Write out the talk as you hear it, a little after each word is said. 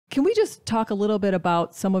Can we just talk a little bit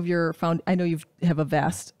about some of your I know you have a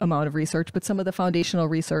vast amount of research, but some of the foundational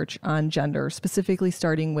research on gender, specifically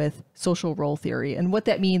starting with social role theory and what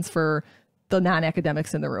that means for the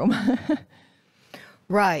non-academics in the room.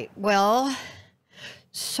 Right. Well,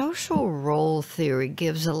 social role theory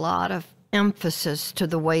gives a lot of emphasis to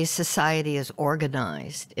the way society is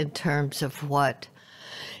organized in terms of what,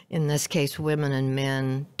 in this case, women and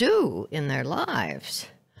men do in their lives.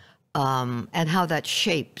 And how that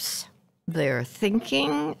shapes their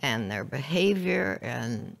thinking and their behavior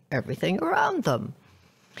and everything around them.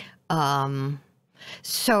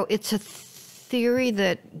 So it's a theory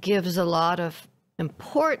that gives a lot of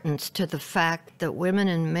importance to the fact that women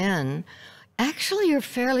and men actually are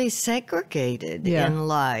fairly segregated in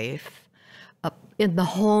life. In the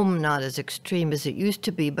home, not as extreme as it used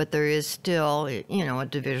to be, but there is still, a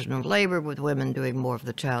division of labor with women doing more of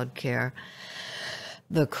the child care,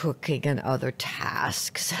 the cooking and other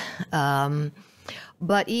tasks.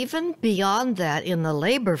 But even beyond that, in the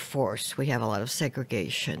labor force, we have a lot of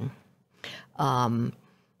segregation.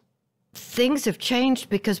 Things have changed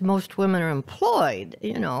because most women are employed,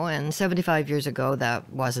 and 75 years ago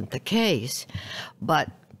that wasn't the case.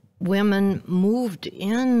 But women moved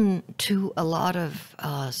into a lot of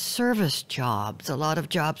service jobs, a lot of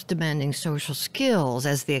jobs demanding social skills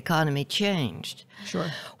as the economy changed.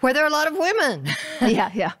 Sure. Where there are a lot of women.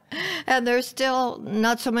 Yeah. And there's still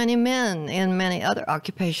not so many men in many other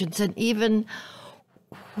occupations. And even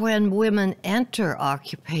when women enter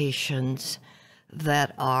occupations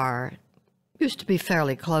that used to be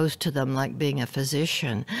fairly close to them, like being a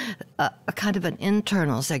physician, a kind of an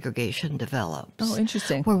internal segregation develops. Oh,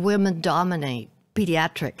 interesting. Where women dominate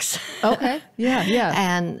pediatrics. Okay. Yeah.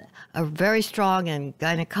 And are very strong in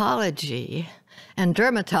gynecology and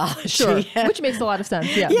dermatology. Sure. Which makes a lot of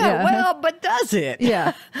sense. Yeah. Well, but does it?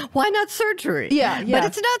 Yeah. Why not surgery? Yeah. But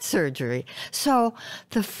it's not surgery. So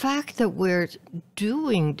the fact that we're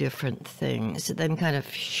doing different things then kind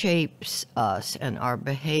of shapes us and our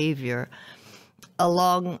behavior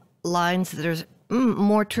along lines that are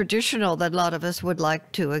more traditional that a lot of us would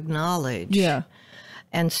like to acknowledge. Yeah.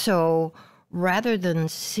 And so rather than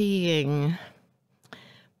seeing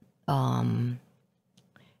the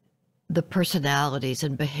personalities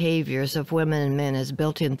and behaviors of women and men as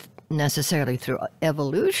built in necessarily through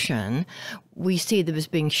evolution, we see them as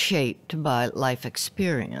being shaped by life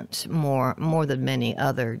experience more than many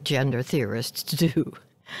other gender theorists do.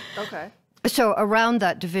 Okay. So around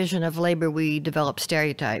that division of labor, we develop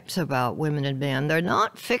stereotypes about women and men. They're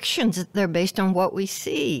not fictions. They're based on what we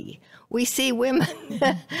see. We see women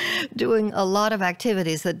doing a lot of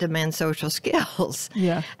activities that demand social skills.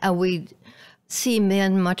 Yeah. And we see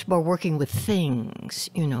men much more working with things,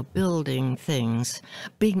 building things,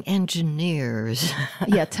 being engineers.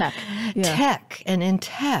 Yeah, tech. Yeah. Tech and in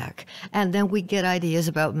tech. And then we get ideas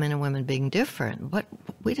about men and women being different. But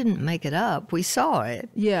we didn't make it up. We saw it.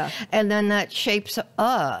 Yeah. And then that shapes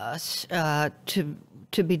us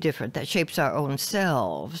to be different. That shapes our own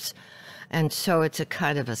selves. And so it's a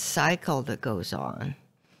kind of a cycle that goes on.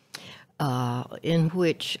 In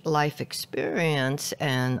which life experience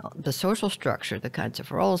and the social structure, the kinds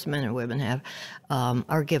of roles men and women have,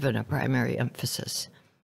 are given a primary emphasis.